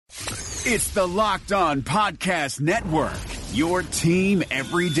It's the Locked On Podcast Network, your team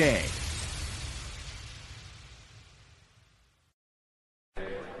every day.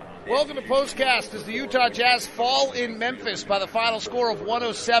 Welcome to POSTCAST as the Utah Jazz fall in Memphis by the final score of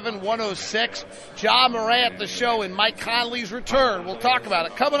 107-106. Ja Morant, the show, and Mike Conley's return. We'll talk about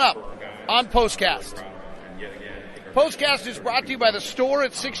it coming up on POSTCAST. POSTCAST is brought to you by the store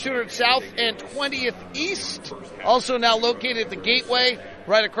at 600 South and 20th East. Also now located at the Gateway,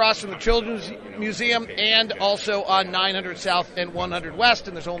 right across from the Children's Museum, and also on 900 South and 100 West.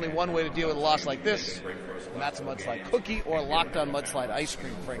 And there's only one way to deal with a loss like this, and that's a mudslide cookie or locked on mudslide ice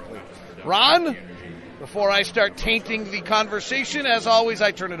cream, frankly. Ron, before I start tainting the conversation, as always,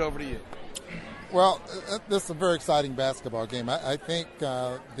 I turn it over to you. Well, this is a very exciting basketball game. I think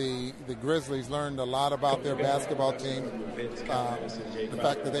the Grizzlies learned a lot about their basketball team, the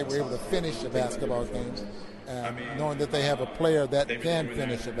fact that they were able to finish a basketball game, knowing that they have a player that can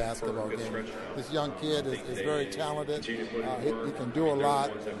finish a basketball game. This young kid is very talented. He can do a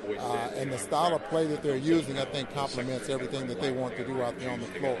lot, and the style of play that they're using, I think, complements everything that they want to do out there on the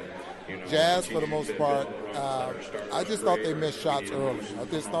floor. Jazz, for the most part, I just thought they missed shots early. I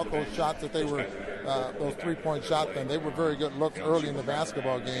just thought those shots that they were, those three-point shots, and they were very good looks early in the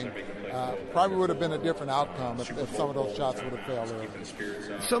basketball game. Probably would have been a different outcome if some of those shots would have failed early.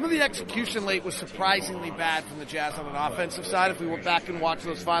 Some of the execution late was surprisingly bad from the Jazz on an offensive side. If we went back and watched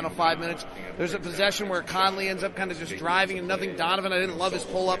those final 5 minutes, there's a possession where Conley ends up kind of just driving and nothing. Donovan, I didn't love his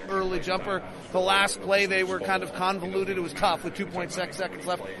pull-up early jumper. The last play, they were kind of convoluted. It was tough with 2.6 seconds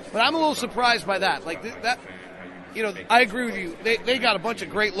left. But I'm a little surprised by that. Like that. You know, I agree with you. They got a bunch of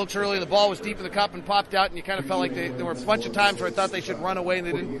great looks early. The ball was deep in the cup and popped out, and you kind of felt like there were a bunch of times where I thought they should run away, and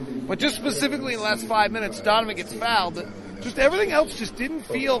they didn't. But just specifically in the last 5 minutes, Donovan gets fouled. But just everything else just didn't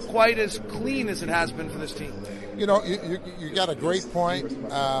feel quite as clean as it has been for this team. You know, you got a great point.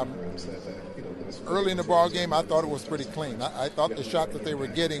 Early in the ball game, I thought it was pretty clean. I thought the shot that they were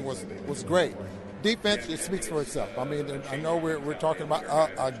getting was great. Defense, it speaks for itself. I mean, I know we're talking about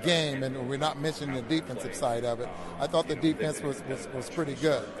a game, and we're not mentioning the defensive side of it. I thought the defense was pretty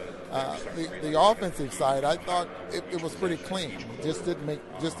good. The offensive side, I thought it was pretty clean. Just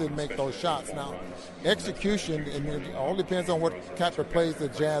didn't make those shots. Now, execution, and it all depends on what type of plays the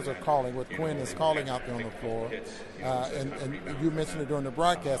Jazz are calling, what Quinn is calling out there on the floor. And you mentioned it during the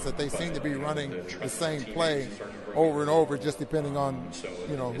broadcast that they seem to be running the same play over and over, just depending on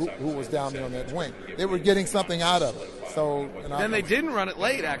who was down there on that wing. They were getting something out of it. So then they didn't run it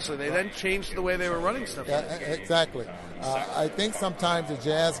late. Actually, they then changed the way they were running stuff. Exactly. I think sometimes the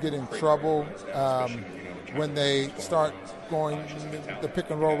Jazz get in trouble when they start going the pick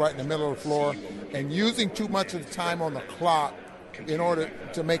and roll right in the middle of the floor and using too much of the time on the clock in order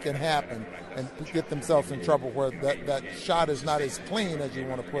to make it happen and get themselves in trouble where that shot is not as clean as you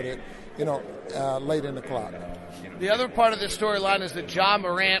want to put it, late in the clock. The other part of this storyline is that Ja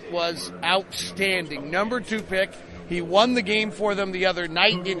Morant was outstanding. Number 2 pick. He won the game for them the other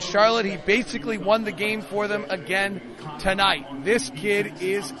night in Charlotte. He basically won the game for them again tonight. This kid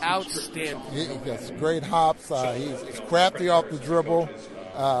is outstanding. He gets great hops. He's crafty off the dribble.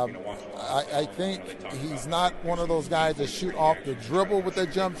 I think he's not one of those guys that shoot off the dribble with a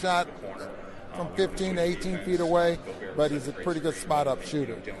jump shot from 15 to 18 feet away, but he's a pretty good spot-up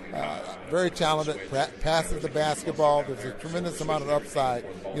shooter. Very talented, passes the basketball. There's a tremendous amount of upside,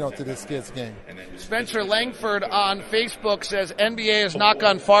 to this kid's game. Spencer Langford on Facebook says, NBA has not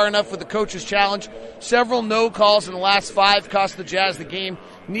gone far enough with the coach's challenge. Several no calls in the last 5 cost the Jazz the game.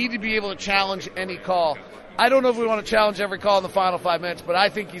 Need to be able to challenge any call. I don't know if we want to challenge every call in the final 5 minutes, but I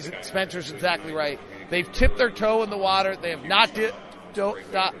think Spencer's exactly right. They've tipped their toe in the water. They have not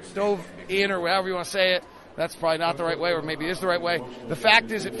dove in, or however you want to say it. That's probably not the right way, or maybe it is the right way. The fact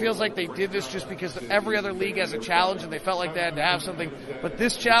is, it feels like they did this just because every other league has a challenge, and they felt like they had to have something. But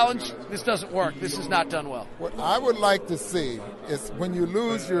this challenge, this doesn't work. This is not done well. What I would like to see is when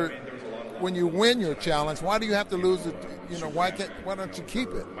you win your challenge, why do you have to lose it? Why don't you keep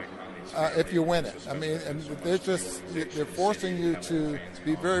it if you win it? I mean, and they're forcing you to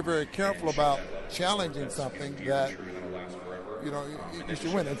be very, very careful about challenging something that you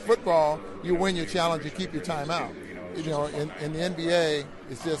should win. In football, you win your challenge, you keep your timeout. In the NBA,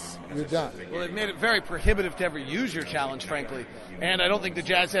 it's just, you're done. Well, they've made it very prohibitive to ever use your challenge, frankly. And I don't think the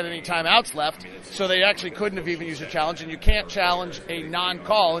Jazz had any timeouts left, so they actually couldn't have even used a challenge. And you can't challenge a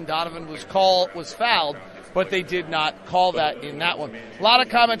non-call, and Donovan was fouled, but they did not call that in that one. A lot of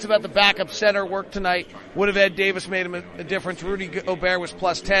comments about the backup center work tonight. Would have Ed Davis made him a difference? Rudy Gobert was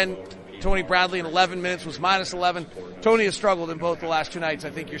plus 10. Tony Bradley in 11 minutes was minus 11. Tony has struggled in both the last 2 nights. I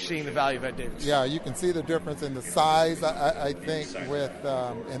think you're seeing the value of Ed Davis. Yeah, you can see the difference in the size, I think, with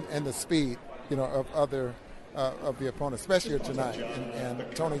and the speed, of other of the opponent, especially tonight. And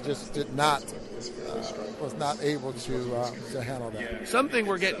Tony just was not able to handle that. Something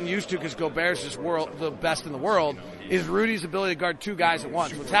we're getting used to because Gobert's just the best in the world is Rudy's ability to guard 2 guys at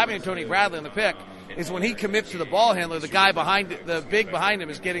once. What's happening to Tony Bradley in the pick is when he commits to the ball handler, the big behind him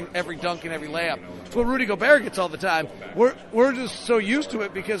is getting every dunk and every layup. It's what Rudy Gobert gets all the time. We're just so used to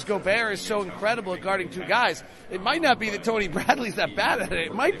it because Gobert is so incredible at guarding 2 guys. It might not be that Tony Bradley's that bad at it.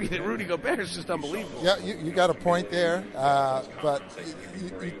 It might be that Rudy Gobert is just unbelievable. Yeah, you got a point there. But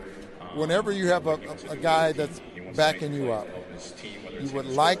whenever you have a guy that's backing you up, you would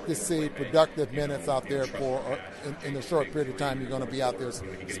like to see productive minutes out there in the short period of time you're going to be out there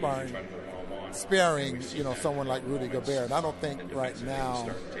sparing, someone like Rudy Gobert. And I don't think right now,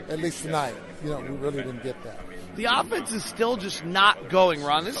 at least tonight, we really didn't get that. The offense is still just not going,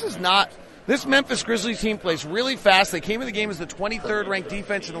 Ron. This Memphis Grizzlies team plays really fast. They came in the game as the 23rd ranked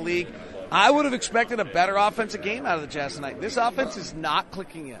defense in the league. I would have expected a better offensive game out of the Jazz tonight. This offense is not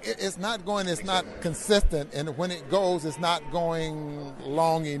clicking yet. It's not going. It's not consistent, and when it goes, it's not going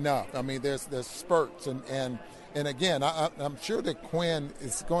long enough. I mean, there's spurts, and again, I'm sure that Quinn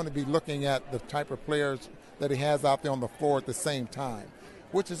is going to be looking at the type of players that he has out there on the floor at the same time,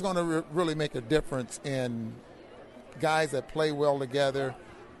 which is going to really make a difference in guys that play well together,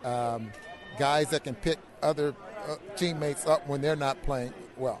 guys that can pick other teammates up when they're not playing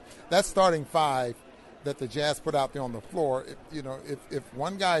well. That starting 5 that the Jazz put out there on the floor, if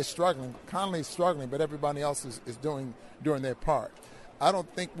one guy is struggling, Conley's struggling, but everybody else is doing their part. I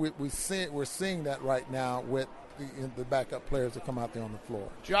don't think we're seeing that right now with the backup players that come out there on the floor.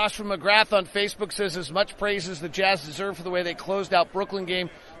 Josh from McGrath on Facebook says, as much praise as the Jazz deserve for the way they closed out Brooklyn game,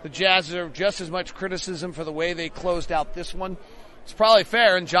 the Jazz deserve just as much criticism for the way they closed out this one. It's probably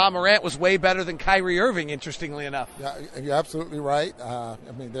fair, and Ja Morant was way better than Kyrie Irving, interestingly enough. Yeah, you're absolutely right.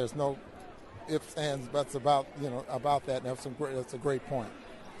 There's no ifs, ands, buts about that. That's a great point.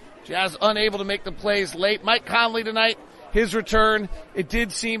 Jazz unable to make the plays late. Mike Conley tonight, his return, it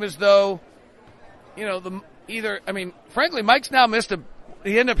did seem as though, frankly, Mike's now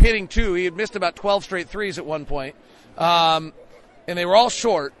he ended up hitting 2. He had missed about 12 straight threes at one point. And they were all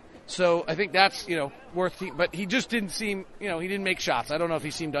short. So I think that's, but he just didn't seem, he didn't make shots. I don't know if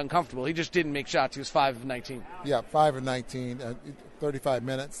he seemed uncomfortable. He just didn't make shots. He was 5 of 19. Yeah, 5 of 19, 35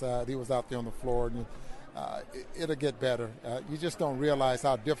 minutes. He was out there on the floor. And, it'll get better. You just don't realize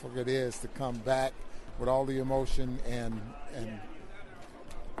how difficult it is to come back with all the emotion and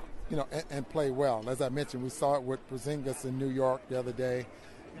play well. As I mentioned, we saw it with Porzingis in New York the other day.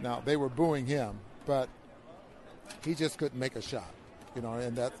 Now, they were booing him, but he just couldn't make a shot.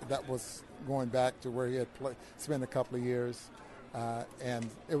 And that was going back to where he had spent a couple of years, and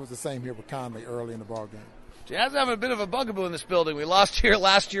it was the same here with Conley early in the ball game. Jazz having a bit of a bugaboo in this building. We lost here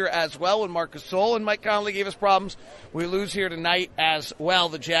last year as well when Marc Gasol and Mike Conley gave us problems. We lose here tonight as well.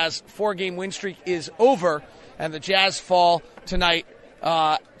 The Jazz 4-game win streak is over, and the Jazz fall tonight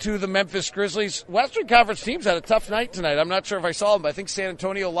to the Memphis Grizzlies. Western Conference teams had a tough night tonight. I'm not sure if I saw them, but I think San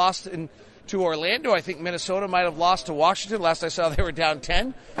Antonio lost to Orlando. I think Minnesota might have lost to Washington. Last I saw, they were down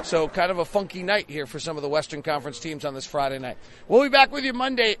 10. So kind of a funky night here for some of the Western Conference teams on this Friday night. We'll be back with you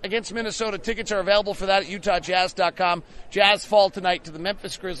Monday against Minnesota. Tickets are available for that at UtahJazz.com. Jazz fall tonight to the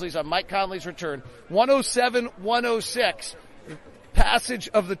Memphis Grizzlies on Mike Conley's return. 107-106. The passage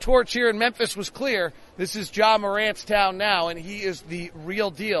of the torch here in Memphis was clear. This is Ja Morant's town now, and he is the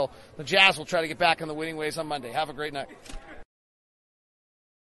real deal. The Jazz will try to get back on the winning ways on Monday. Have a great night.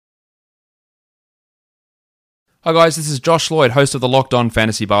 Hi guys, this is Josh Lloyd, host of the Locked On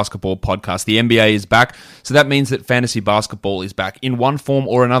Fantasy Basketball podcast. The NBA is back, so that means that fantasy basketball is back in one form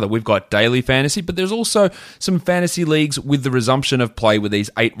or another. We've got daily fantasy, but there's also some fantasy leagues with the resumption of play with these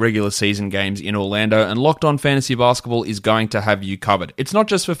 8 regular season games in Orlando, and Locked On Fantasy Basketball is going to have you covered. It's not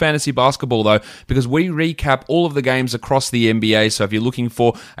just for fantasy basketball though, because we recap all of the games across the NBA, so if you're looking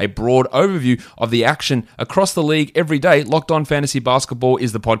for a broad overview of the action across the league every day, Locked On Fantasy Basketball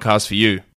is the podcast for you.